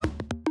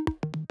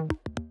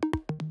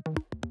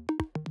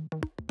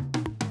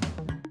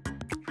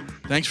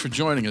Thanks for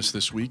joining us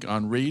this week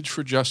on Rage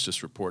for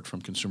Justice Report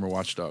from Consumer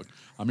Watchdog.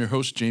 I'm your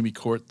host, Jamie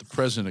Court, the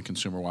president of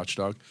Consumer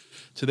Watchdog.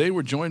 Today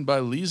we're joined by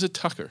Lisa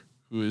Tucker,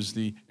 who is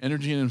the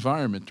Energy and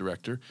Environment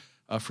Director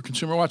for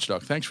Consumer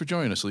Watchdog. Thanks for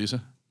joining us,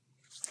 Lisa.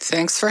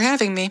 Thanks for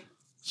having me.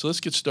 So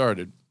let's get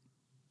started.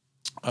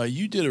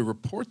 You did a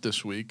report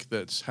this week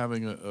that's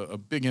having a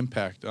big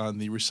impact on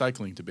the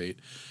recycling debate.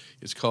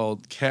 It's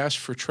called Cash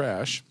for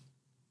Trash,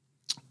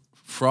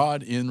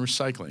 Fraud in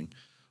Recycling.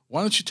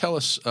 Why don't you tell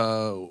us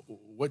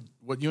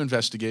what you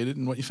investigated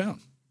and what you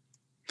found?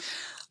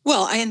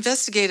 Well, I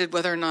investigated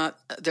whether or not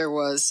there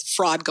was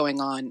fraud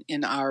going on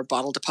in our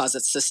bottle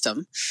deposit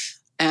system,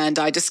 and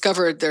I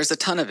discovered there's a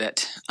ton of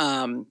it.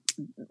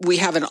 We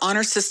have an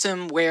honor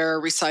system where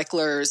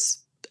recyclers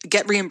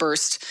get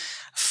reimbursed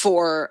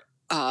for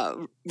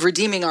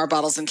redeeming our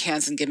bottles and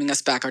cans and giving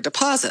us back our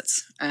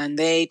deposits. And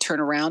they turn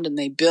around and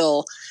they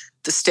bill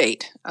the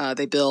state.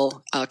 They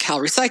bill Cal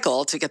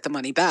Recycle to get the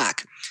money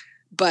back.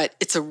 But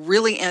it's a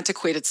really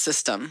antiquated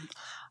system,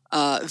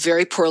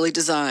 very poorly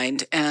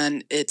designed,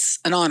 and it's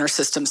an honor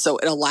system. So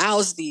it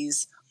allows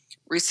these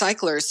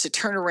recyclers to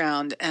turn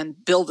around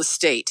and bill the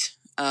state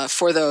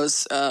for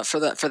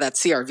that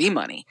CRV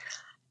money.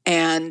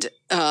 And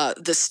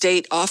the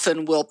state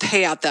often will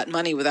pay out that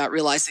money without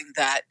realizing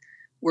that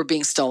we're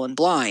being stolen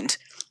blind.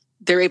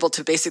 They're able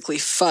to basically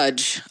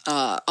fudge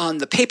on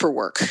the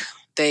paperwork.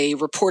 They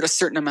report a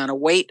certain amount of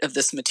weight of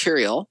this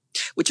material,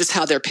 which is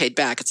how they're paid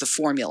back. It's a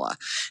formula.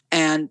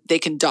 And they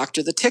can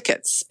doctor the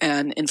tickets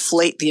and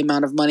inflate the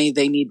amount of money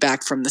they need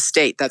back from the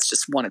state. That's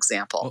just one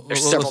example.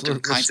 There's several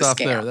different kinds of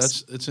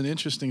scams. It's an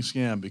interesting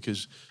scam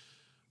because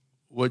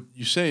what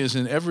you say is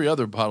in every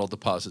other bottle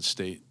deposit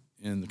state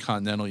in the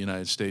continental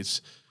United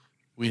States,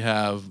 we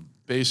have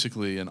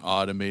basically an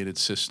automated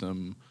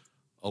system,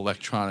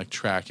 electronic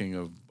tracking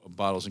of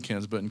bottles and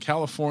cans. But in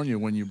California,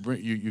 when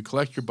you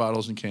collect your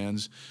bottles and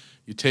cans,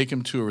 you take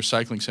them to a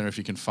recycling center if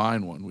you can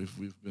find one.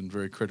 We've been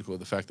very critical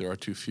of the fact there are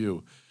too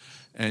few,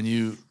 and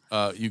you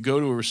go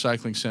to a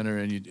recycling center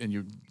and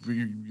you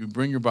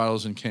bring your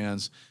bottles and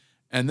cans,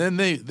 and then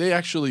they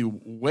actually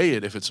weigh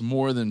it if it's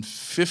more than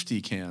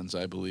 50 cans,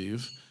 I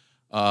believe.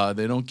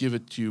 They don't give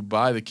it to you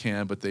by the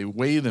can, but they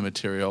weigh the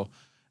material,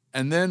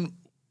 and then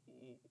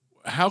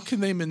how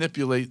can they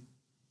manipulate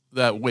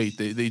that weight?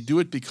 They do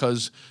it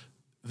because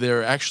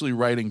they're actually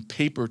writing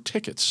paper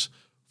tickets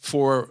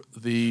for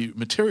the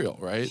material,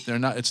 right?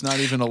 It's not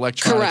even an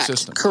electronic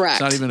system. Correct.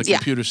 It's not even a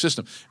computer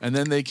system. And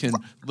then they can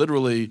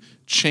literally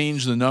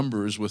change the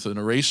numbers with an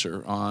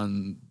eraser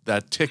on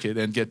that ticket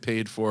and get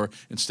paid for,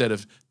 instead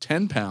of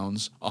 10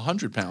 pounds,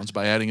 100 pounds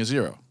by adding a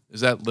zero.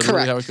 Is that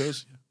literally how it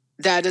goes?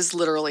 That is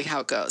literally how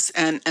it goes.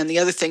 And the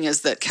other thing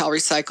is that Cal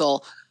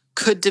Recycle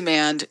could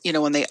demand,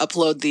 when they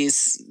upload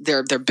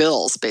their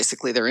bills,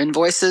 basically their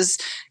invoices,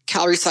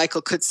 Cal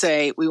Recycle could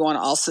say, we want to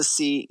also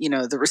see,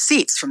 the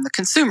receipts from the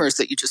consumers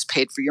that you just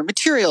paid for your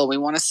material. We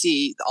want to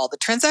see all the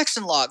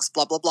transaction logs,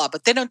 blah, blah, blah.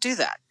 But they don't do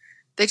that.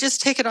 They just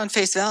take it on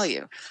face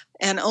value.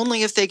 And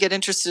only if they get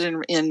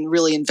interested in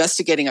really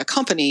investigating a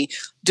company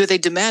do they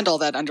demand all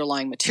that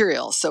underlying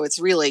material. So it's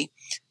really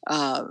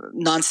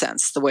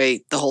nonsense the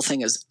way the whole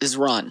thing is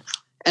run.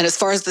 And as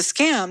far as the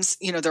scams,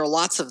 there are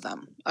lots of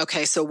them.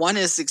 Okay, so one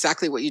is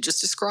exactly what you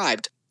just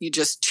described. You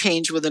just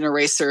change with an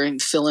eraser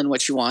and fill in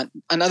what you want.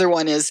 Another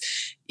one is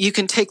you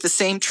can take the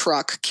same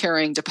truck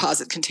carrying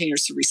deposit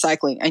containers to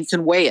recycling and you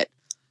can weigh it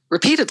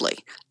repeatedly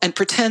and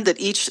pretend that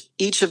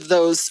each of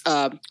those,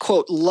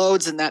 quote,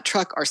 loads in that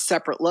truck are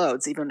separate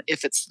loads, even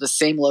if it's the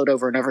same load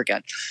over and over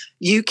again.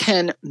 You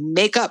can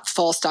make up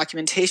false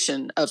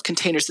documentation of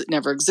containers that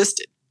never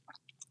existed.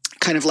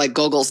 Kind of like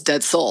Gogol's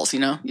Dead Souls,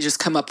 you just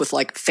come up with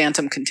like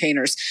phantom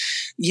containers.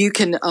 You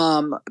can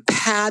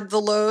pad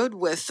the load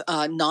with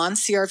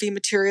non-CRV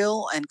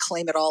material and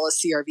claim it all as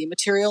CRV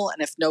material.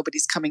 And if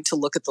nobody's coming to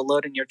look at the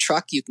load in your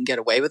truck, you can get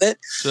away with it.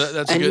 So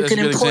that's a good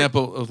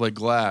example of like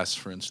glass,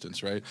 for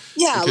instance, right?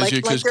 Yeah, like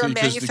there are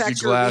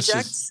manufacturer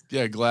rejects.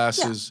 Glass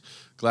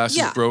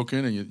is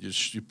broken, and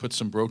you put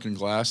some broken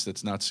glass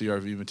that's not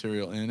CRV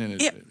material in, and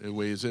it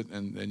weighs it,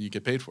 and you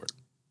get paid for it.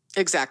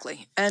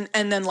 Exactly. And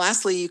then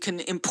lastly, you can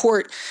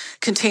import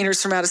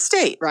containers from out of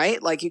state, right?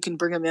 Like you can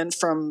bring them in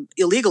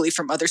illegally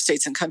from other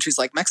states and countries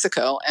like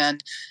Mexico.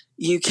 And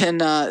you can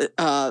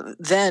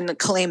then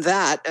claim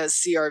that as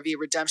CRV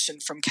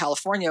redemption from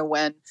California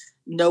when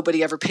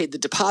nobody ever paid the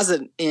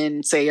deposit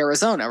in, say,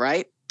 Arizona,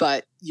 right?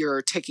 But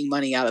you're taking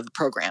money out of the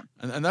program.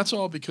 And that's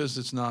all because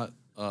it's not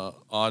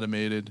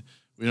automated.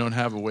 We don't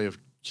have a way of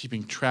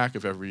keeping track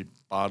of every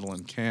bottle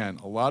and can.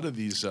 A lot of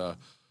these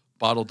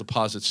bottle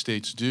deposit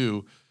states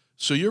do.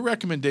 So your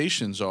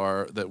recommendations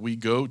are that we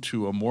go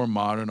to a more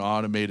modern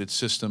automated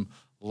system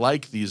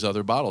like these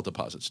other bottle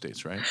deposit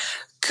states, right?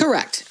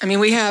 Correct. I mean,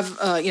 we have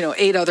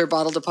 8 other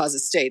bottle deposit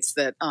states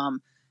that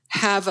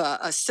have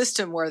a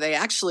system where they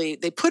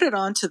put it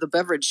onto the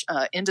beverage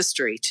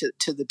industry,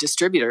 to the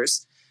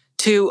distributors,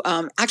 to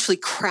actually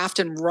craft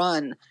and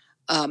run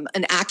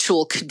an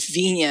actual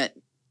convenient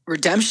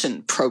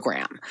redemption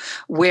program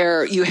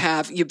where you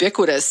have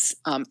ubiquitous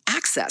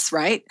access,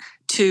 right,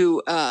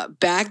 to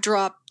bag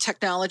drop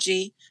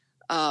technology,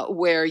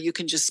 where you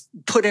can just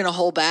put in a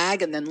whole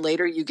bag and then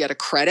later you get a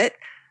credit,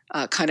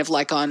 kind of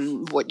like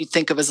on what you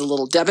think of as a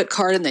little debit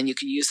card, and then you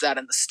can use that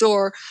in the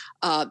store.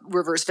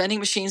 Reverse vending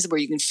machines where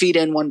you can feed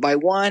in one by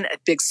one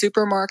at big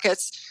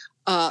supermarkets.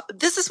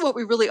 This is what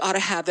we really ought to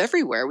have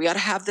everywhere. We ought to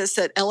have this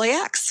at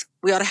LAX.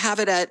 We ought to have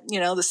it at,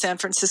 the San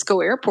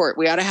Francisco airport.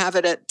 We ought to have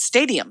it at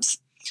stadiums.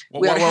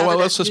 Well,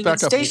 let's just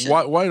back up.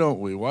 Why don't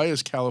we? Why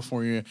is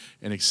California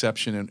an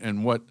exception,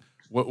 and what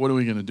are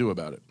we going to do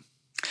about it?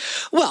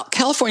 Well,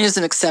 California is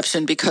an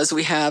exception because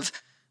we have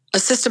a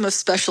system of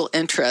special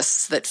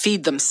interests that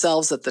feed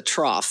themselves at the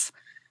trough,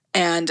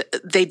 and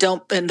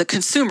the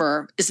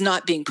consumer is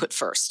not being put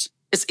first.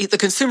 The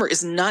consumer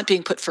is not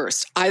being put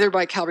first, either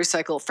by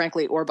CalRecycle,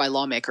 frankly, or by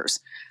lawmakers.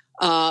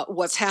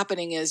 What's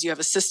happening is you have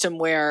a system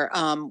where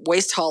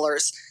waste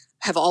haulers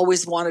have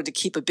always wanted to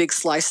keep a big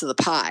slice of the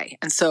pie.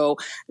 And so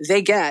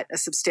they get a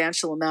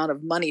substantial amount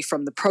of money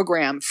from the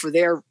program for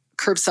their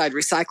curbside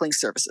recycling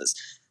services.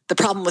 The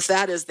problem with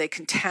that is they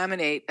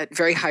contaminate at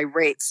very high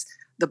rates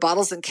the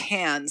bottles and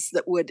cans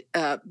that would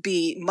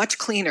be much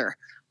cleaner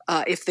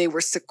if they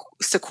were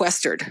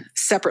sequestered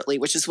separately,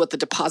 which is what the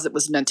deposit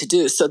was meant to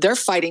do. So they're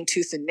fighting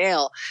tooth and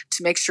nail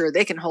to make sure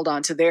they can hold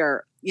on to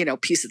their,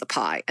 piece of the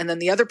pie. And then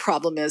the other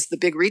problem is the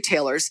big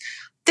retailers,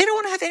 they don't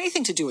want to have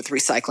anything to do with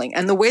recycling.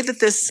 And the way that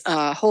this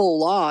whole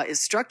law is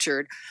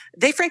structured,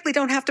 they frankly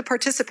don't have to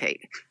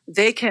participate.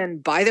 They can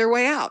buy their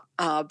way out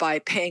by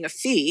paying a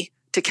fee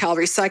to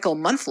CalRecycle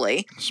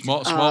monthly.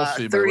 Small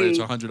fee, by the way, it's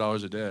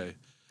 $100 a day.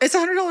 It's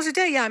 $100 a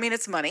day. Yeah, I mean,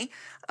 it's money,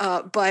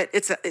 but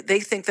they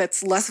think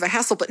that's less of a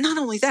hassle. But not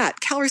only that,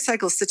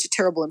 CalRecycle is such a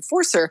terrible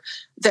enforcer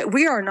that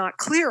we are not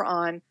clear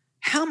on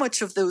how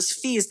much of those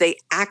fees they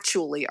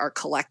actually are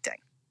collecting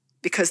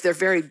because they're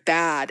very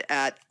bad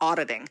at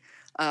auditing.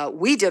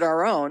 We did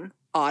our own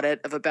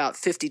audit of about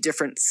 50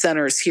 different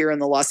centers here in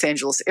the Los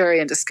Angeles area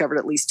and discovered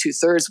at least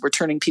 2/3 were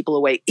turning people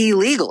away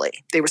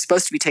illegally. They were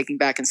supposed to be taking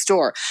back in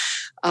store.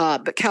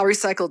 But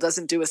CalRecycle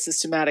doesn't do a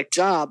systematic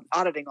job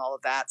auditing all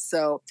of that.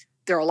 So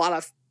there are a lot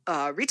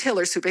of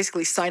retailers who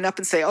basically sign up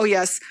and say, oh,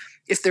 yes,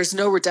 if there's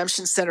no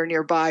redemption center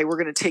nearby,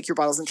 we're going to take your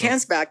bottles and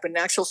cans back. But in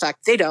actual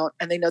fact, they don't,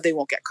 and they know they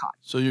won't get caught.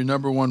 So your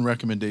number one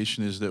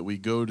recommendation is that we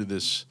go to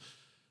this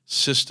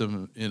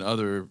system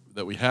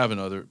that we have in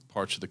other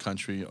parts of the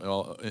country,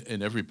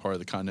 in every part of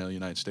the continental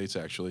United States,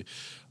 actually,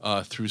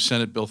 through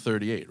Senate Bill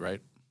 38, right?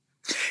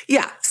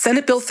 Yeah,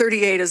 Senate Bill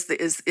 38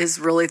 is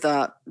really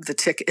the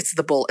tick. It's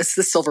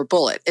the silver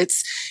bullet.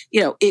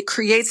 It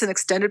creates an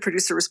extended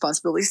producer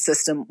responsibility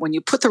system. When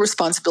you put the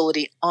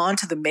responsibility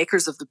onto the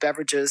makers of the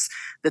beverages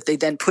that they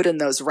then put in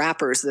those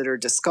wrappers that are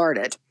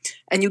discarded,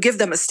 and you give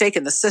them a stake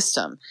in the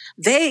system,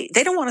 they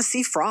don't want to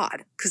see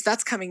fraud because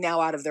that's coming now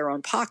out of their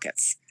own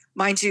pockets.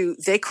 Mind you,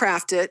 they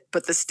craft it,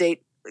 but the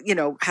state,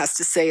 has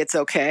to say it's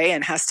okay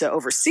and has to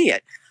oversee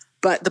it.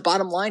 But the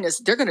bottom line is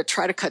they're going to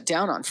try to cut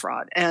down on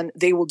fraud, and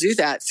they will do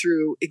that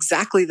through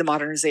exactly the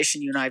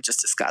modernization you and I have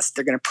just discussed.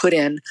 They're going to put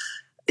in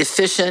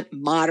efficient,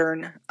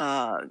 modern,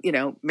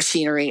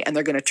 machinery, and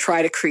they're going to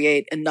try to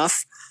create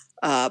enough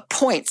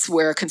points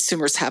where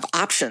consumers have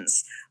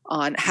options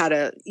on how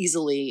to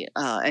easily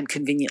and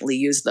conveniently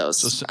use those.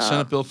 So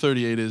Senate Bill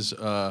 38 is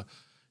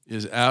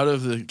out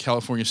of the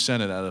California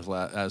Senate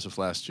as of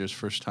last year's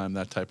first time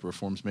that type of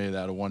reform is made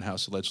out of one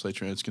house of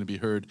legislature, and it's going to be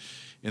heard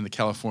in the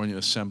California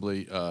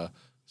Assembly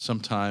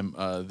sometime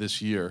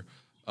this year.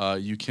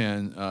 You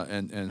can,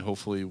 and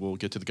hopefully we'll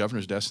get to the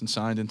governor's desk and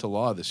signed into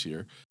law this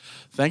year.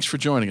 Thanks for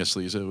joining us,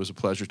 Lisa. It was a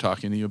pleasure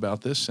talking to you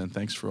about this, and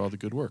thanks for all the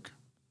good work.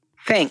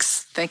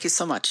 Thanks. Thank you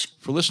so much.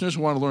 For listeners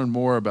who want to learn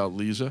more about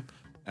Lisa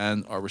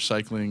and our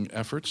recycling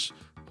efforts,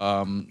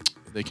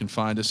 they can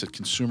find us at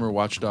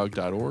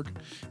consumerwatchdog.org.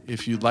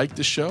 If you like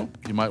the show,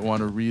 you might want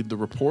to read the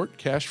report,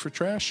 Cash for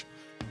Trash,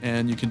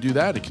 and you can do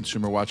that at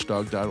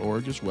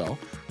consumerwatchdog.org as well.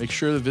 Make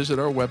sure to visit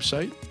our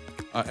website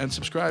and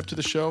subscribe to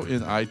the show in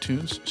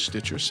iTunes,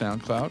 Stitcher,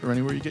 SoundCloud, or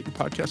anywhere you get your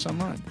podcasts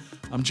online.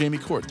 I'm Jamie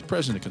Court, the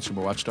president of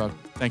Consumer Watchdog.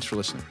 Thanks for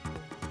listening.